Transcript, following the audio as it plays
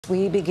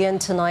We begin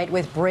tonight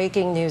with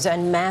breaking news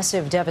and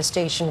massive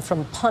devastation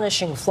from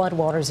punishing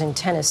floodwaters in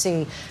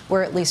Tennessee,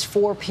 where at least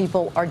 4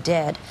 people are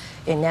dead.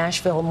 In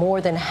Nashville,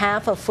 more than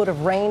half a foot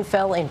of rain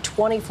fell in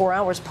 24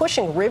 hours,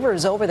 pushing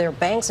rivers over their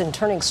banks and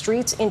turning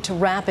streets into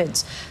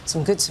rapids.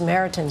 Some Good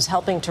Samaritans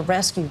helping to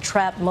rescue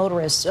trapped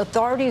motorists.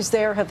 Authorities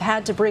there have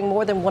had to bring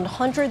more than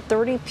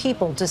 130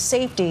 people to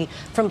safety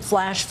from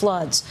flash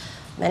floods.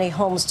 Many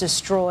homes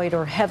destroyed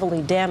or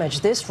heavily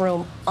damaged. This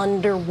room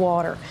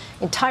underwater.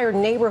 Entire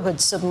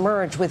neighborhoods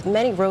submerged with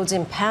many roads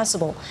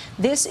impassable.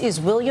 This is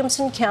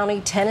Williamson County,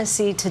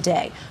 Tennessee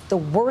today. The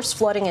worst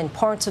flooding in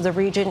parts of the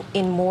region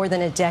in more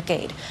than a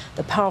decade.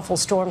 The powerful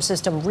storm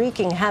system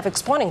wreaking havoc,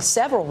 spawning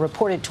several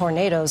reported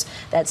tornadoes.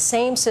 That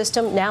same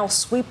system now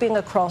sweeping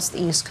across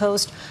the East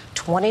Coast.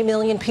 20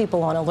 million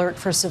people on alert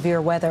for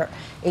severe weather.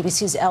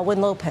 ABC's Elwin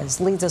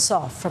Lopez leads us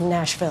off from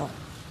Nashville.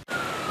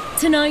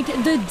 Tonight,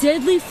 the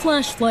deadly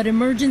flash flood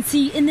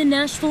emergency in the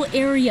Nashville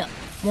area.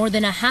 More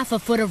than a half a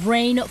foot of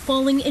rain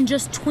falling in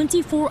just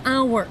 24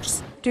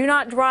 hours. Do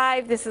not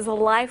drive. This is a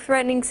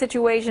life-threatening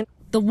situation.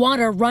 The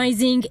water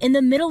rising in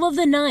the middle of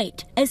the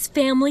night as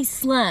families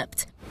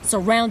slept.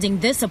 Surrounding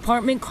this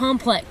apartment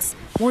complex,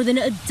 more than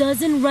a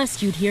dozen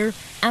rescued here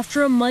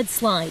after a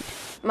mudslide.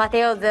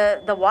 Mateo,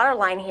 the water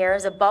line here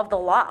is above the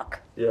lock.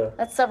 Yeah.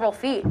 That's several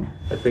feet.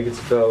 I think it's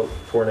about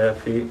 4.5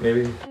 feet,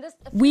 maybe.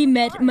 We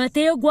met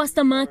Mateo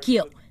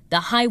Guastamacchio, the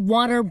high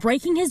water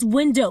breaking his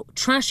window,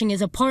 trashing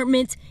his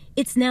apartment.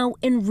 It's now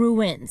in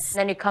ruins.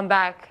 Then you come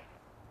back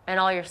and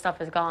all your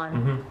stuff is gone.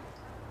 Mm-hmm.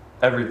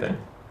 Everything.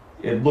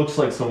 It looks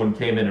like someone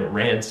came in and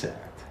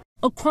ransacked.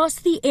 Across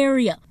the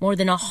area, more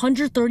than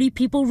 130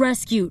 people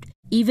rescued,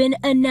 even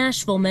a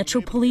Nashville Metro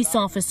Police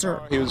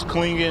officer. He was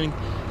clinging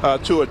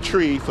to a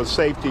tree for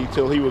safety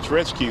till he was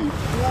rescued.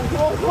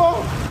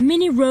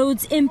 Many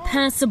roads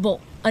impassable.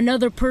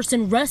 Another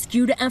person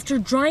rescued after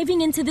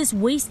driving into this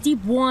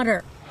waist-deep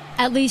water.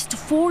 At least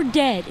 4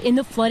 dead in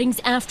the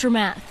flooding's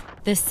aftermath.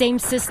 The same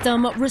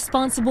system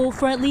responsible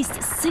for at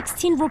least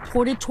 16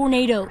 reported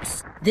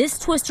tornadoes. This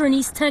twister in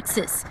East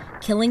Texas,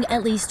 killing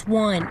at least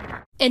 1.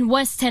 In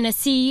West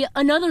Tennessee,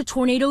 another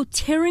tornado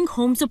tearing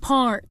homes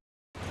apart.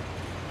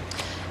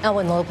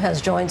 Elwin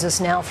Lopez joins us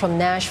now from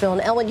Nashville.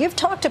 And Elwin, you've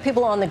talked to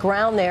people on the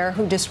ground there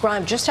who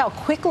describe just how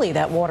quickly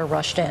that water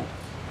rushed in.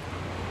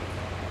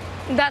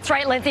 That's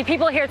right, Lindsay.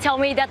 People here tell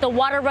me that the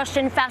water rushed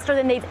in faster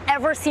than they've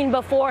ever seen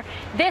before.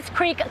 This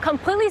creek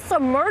completely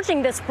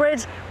submerging this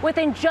bridge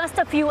within just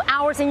a few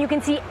hours, and you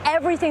can see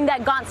everything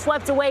that got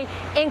swept away,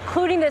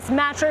 including this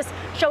mattress,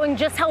 showing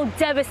just how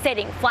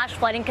devastating flash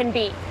flooding can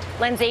be.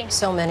 Lindsay.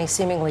 So many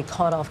seemingly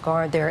caught off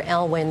guard there.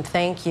 Elwin,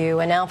 thank you.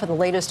 And now for the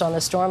latest on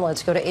the storm,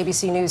 let's go to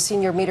ABC News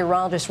senior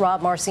meteorologist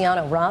Rob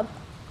Marciano. Rob?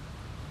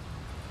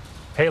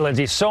 Hey,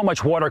 Lindsay, so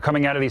much water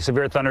coming out of these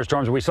severe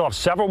thunderstorms. We still have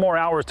several more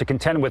hours to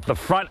contend with. The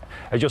front,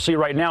 as you'll see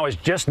right now, is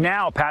just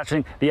now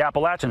passing the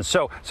Appalachians.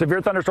 So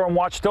severe thunderstorm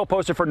watch still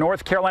posted for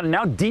North Carolina,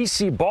 now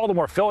D.C.,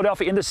 Baltimore,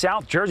 Philadelphia, into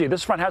South Jersey.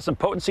 This front has some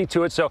potency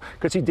to it, so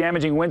could see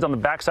damaging winds on the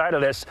backside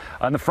of this,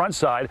 on the front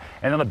side.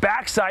 And on the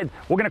backside,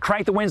 we're going to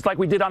crank the winds like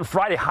we did on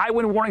Friday. High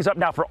wind warnings up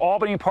now for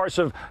Albany and parts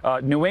of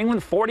New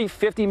England, 40,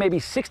 50, maybe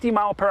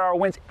 60-mile-per-hour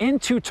winds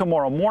into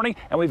tomorrow morning.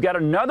 And we've got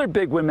another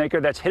big wind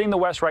maker that's hitting the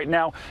west right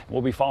now.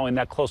 We'll be following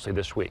that closely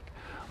this week.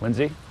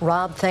 Lindsay?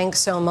 Rob, thanks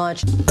so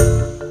much.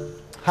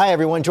 Hi,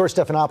 everyone. George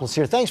Stephanopoulos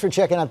here. Thanks for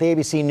checking out the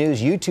ABC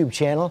News YouTube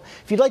channel.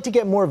 If you'd like to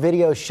get more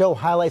videos, show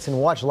highlights,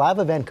 and watch live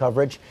event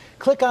coverage,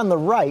 click on the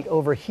right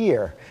over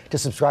here to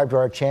subscribe to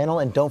our channel.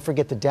 And don't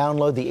forget to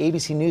download the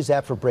ABC News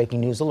app for breaking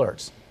news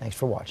alerts. Thanks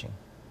for watching.